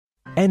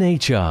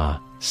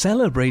NHR,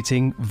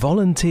 celebrating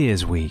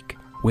Volunteers Week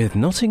with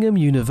Nottingham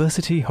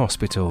University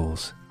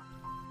Hospitals.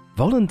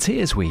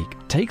 Volunteers Week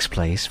takes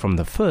place from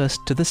the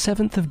 1st to the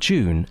 7th of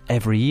June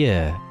every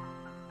year.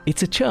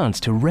 It's a chance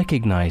to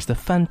recognise the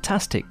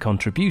fantastic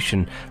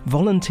contribution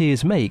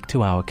volunteers make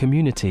to our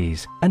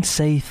communities and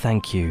say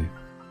thank you.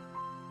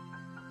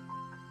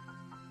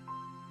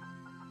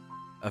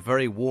 A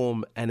very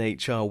warm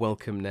NHR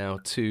welcome now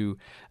to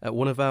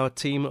one of our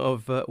team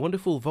of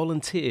wonderful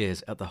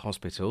volunteers at the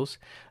hospitals.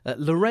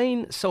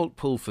 Lorraine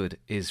Salt-Pulford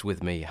is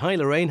with me. Hi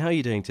Lorraine, how are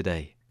you doing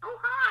today? Oh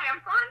hi,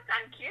 I'm fine,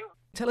 thank you.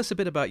 Tell us a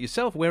bit about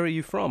yourself. Where are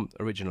you from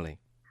originally?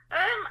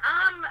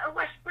 I'm a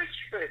West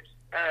Bridgeford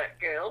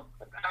girl.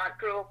 I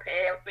grew up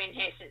here. I've been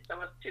here since I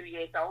was 2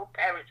 years old.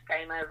 Parents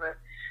came over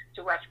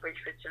to West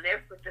Bridgeford to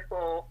live with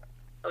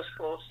us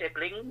four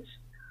siblings.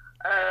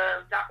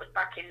 That was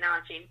back in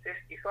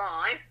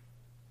 1955.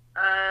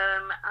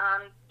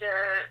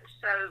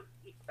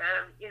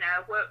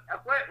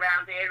 I've worked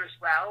round here as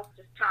well.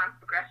 As time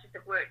progresses,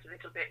 I've worked a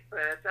little bit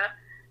further.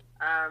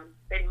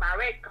 Been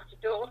married, got a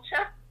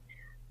daughter.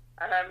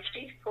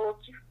 She's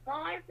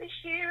 45 this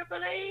year, I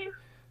believe.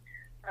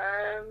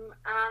 I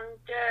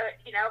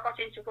got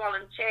into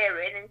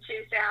volunteering in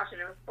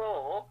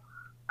 2004,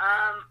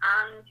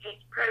 and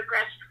it's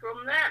progressed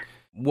from there.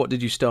 What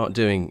did you start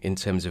doing in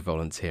terms of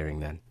volunteering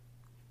then?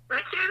 Well,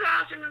 in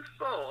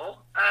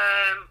 2004,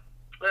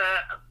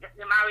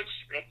 the marriage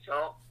split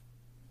up,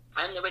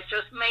 and there was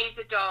just me,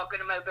 the dog,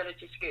 and a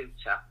mobility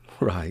scooter.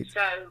 Right.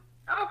 So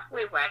off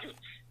we went,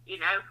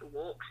 for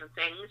walks and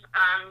things,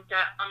 and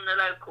on the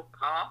local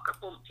park, I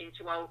bumped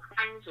into old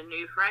friends and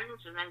new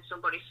friends, and then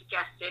somebody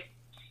suggested,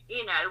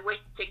 we're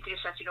thinking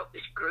of setting up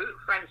this group,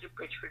 Friends of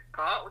Bridgeford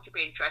Park, would you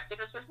be interested?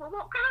 I said, well,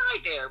 what can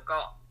I do? I've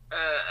got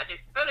a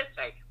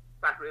disability.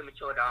 I've had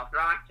rheumatoid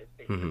arthritis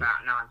since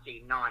about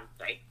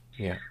 1990.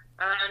 Yeah.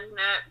 And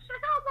said,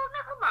 oh, well,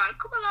 never mind,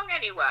 come along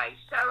anyway.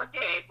 So I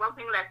did. One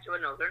thing led to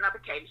another, and I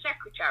became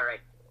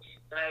secretary.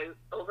 So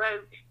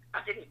although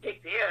I didn't dig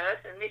the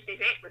earth, and this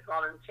is it with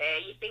volunteer,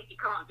 you think you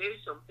can't do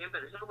something,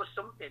 but there's always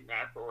something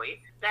there for you.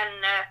 Then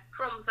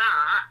from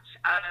that,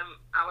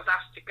 I was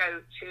asked to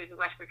go to the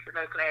West Bridgeford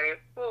Local Area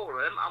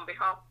Forum on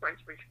behalf of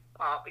Friends of Bridgeford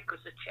Park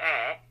because the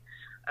chair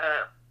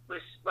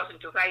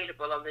wasn't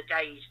available on the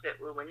days that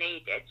we were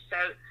needed.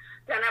 So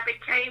then I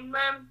became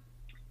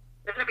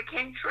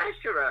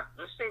treasurer,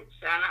 and since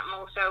then I'm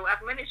also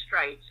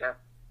administrator.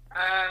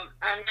 And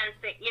then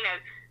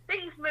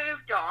things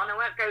moved on. I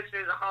won't go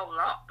through the whole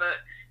lot,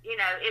 but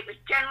it was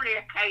generally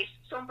a case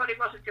somebody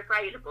wasn't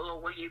available, or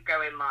will you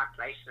go in my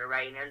place,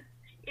 Lorraine? And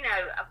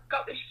I've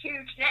got this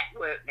huge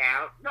network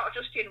now, not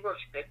just in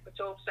Rushcliffe, but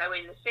also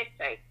in the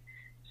city.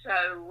 So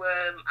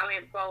I'm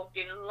involved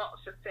in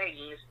lots of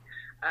things.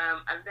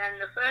 And then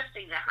the first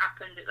thing that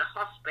happened at the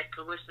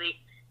hospital was the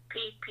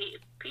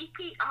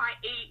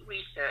PPIE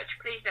research.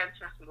 Please don't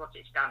ask me what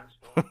it stands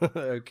for.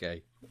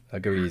 Okay, I'll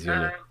go easy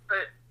on it.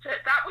 But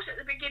that was at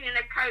the beginning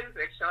of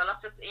COVID, so a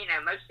lot of,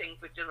 most things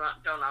were done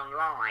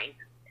online.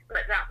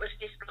 But that was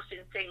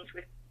discussing things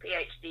with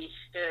PhD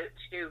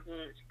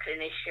students,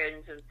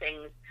 clinicians and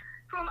things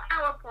from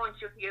our point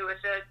of view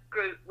as a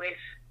group with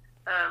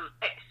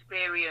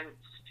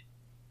experienced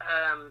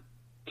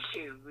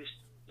issues,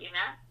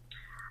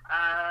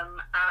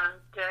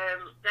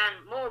 then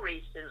more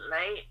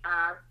recently,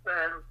 I've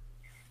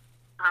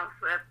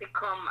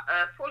become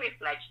a fully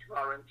fledged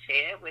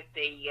volunteer with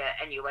the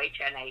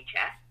NUH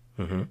NHS.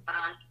 Mm-hmm.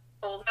 And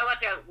although I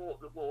don't walk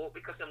the walk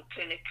because I'm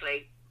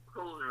clinically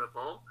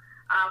vulnerable,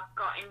 I've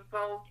got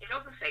involved in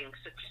other things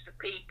such as the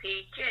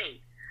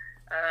PPG.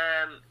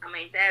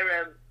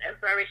 They're a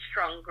very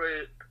strong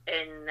group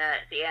in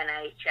the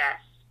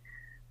NHS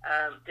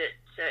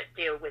that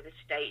deal with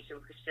estates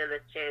and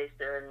facilities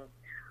and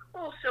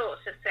all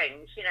sorts of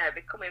things,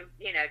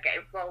 get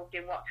involved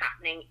in what's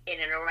happening in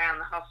and around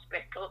the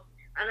hospital.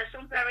 And there's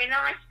some very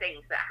nice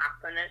things that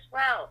happen as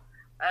well.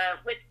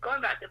 With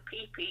going back to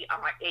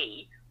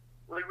PPIE,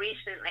 we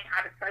recently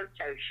had a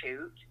photo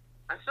shoot,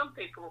 and some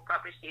people will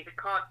probably see the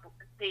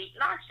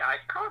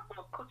life-size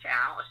cardboard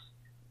cutouts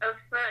of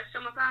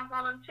some of our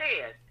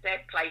volunteers.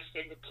 They're placed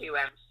in the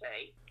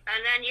QMC.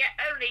 And then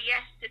only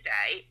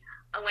yesterday,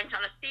 I went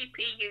on a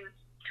CPU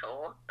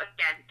tour.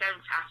 Again,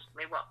 don't ask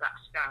me what that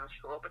stands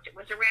for, but it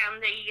was around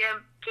the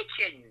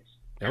kitchens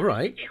All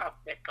right. at the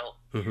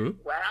hospital. Mm-hmm.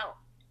 Well,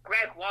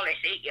 Greg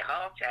Wallace, eat your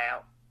heart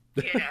out.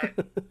 It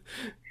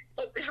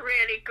was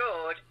really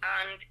good,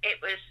 and it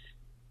was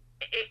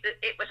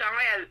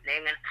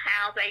eye-opening and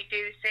how they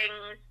do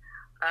things.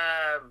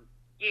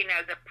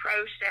 The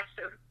process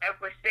of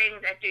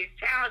everything. They do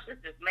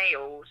thousands of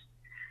meals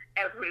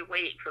every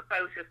week for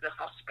both of the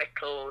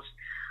hospitals,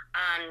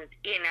 and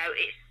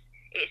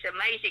it's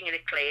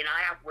amazingly clean.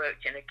 I have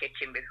worked in a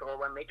kitchen before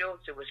when my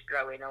daughter was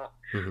growing up,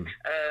 Mm-hmm.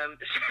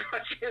 so I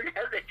do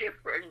know the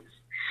difference.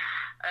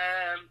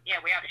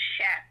 We had a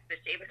chef, but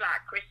it was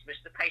like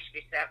Christmas. The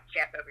pastry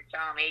chef every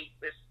time he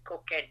was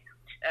cooking,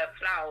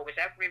 flour was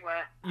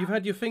everywhere. You've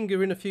had your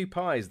finger in a few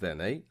pies then,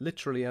 eh?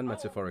 Literally and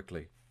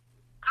metaphorically.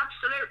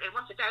 Absolutely.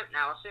 What I don't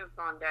know, I'll soon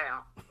find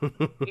out.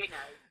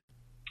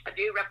 I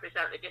do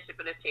represent the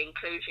Disability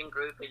Inclusion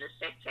Group in the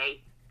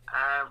city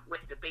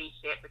with the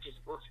BSIP, which is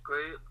a bus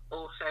group.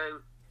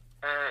 Also,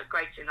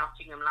 Greater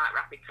Nottingham Light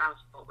Rapid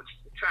Transport, which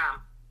is the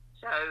tram.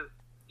 So,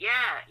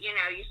 yeah,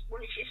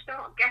 once you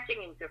start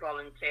getting into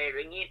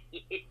volunteering,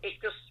 it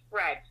just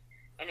spreads.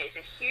 And it's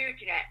a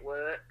huge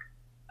network.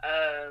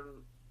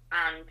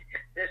 And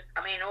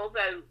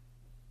although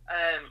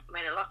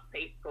a lot of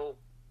people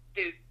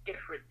do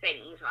different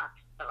things, like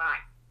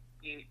that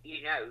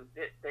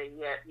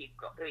you've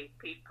got the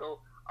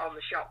people on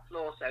the shop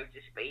floor, so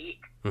to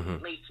speak,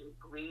 meet and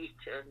greet,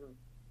 and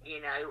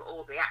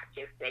all the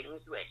active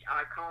things which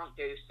I can't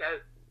do. So,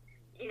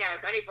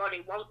 if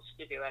anybody wants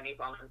to do any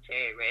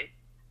volunteering,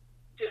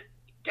 just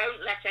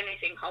don't let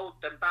anything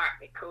hold them back,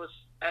 because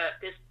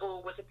there's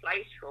always a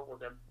place for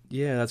them.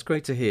 Yeah, that's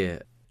great to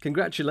hear.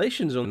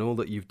 Congratulations on all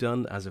that you've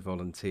done as a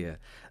volunteer,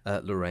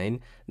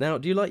 Lorraine. Now,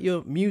 do you like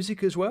your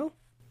music as well?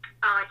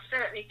 I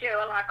certainly do.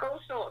 I like all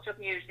sorts of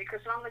music, as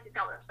long as it's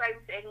not the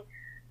same thing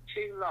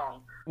too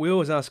long. We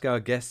always ask our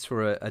guests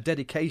for a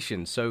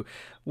dedication, so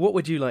what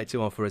would you like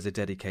to offer as a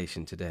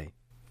dedication today?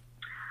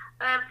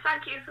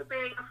 Thank you for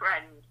being a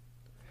friend,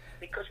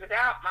 because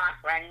without my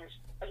friends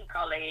and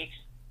colleagues,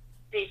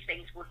 these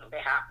things wouldn't be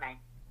happening.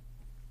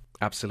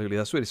 Absolutely,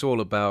 that's what it's all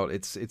about.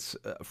 It's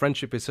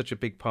friendship is such a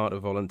big part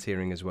of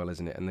volunteering as well,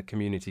 isn't it? And the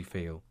community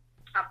feel.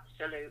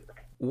 Absolutely.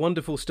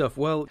 Wonderful stuff.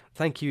 Well,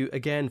 thank you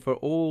again for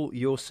all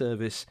your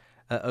service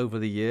over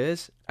the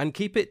years, and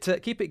keep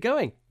it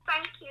going.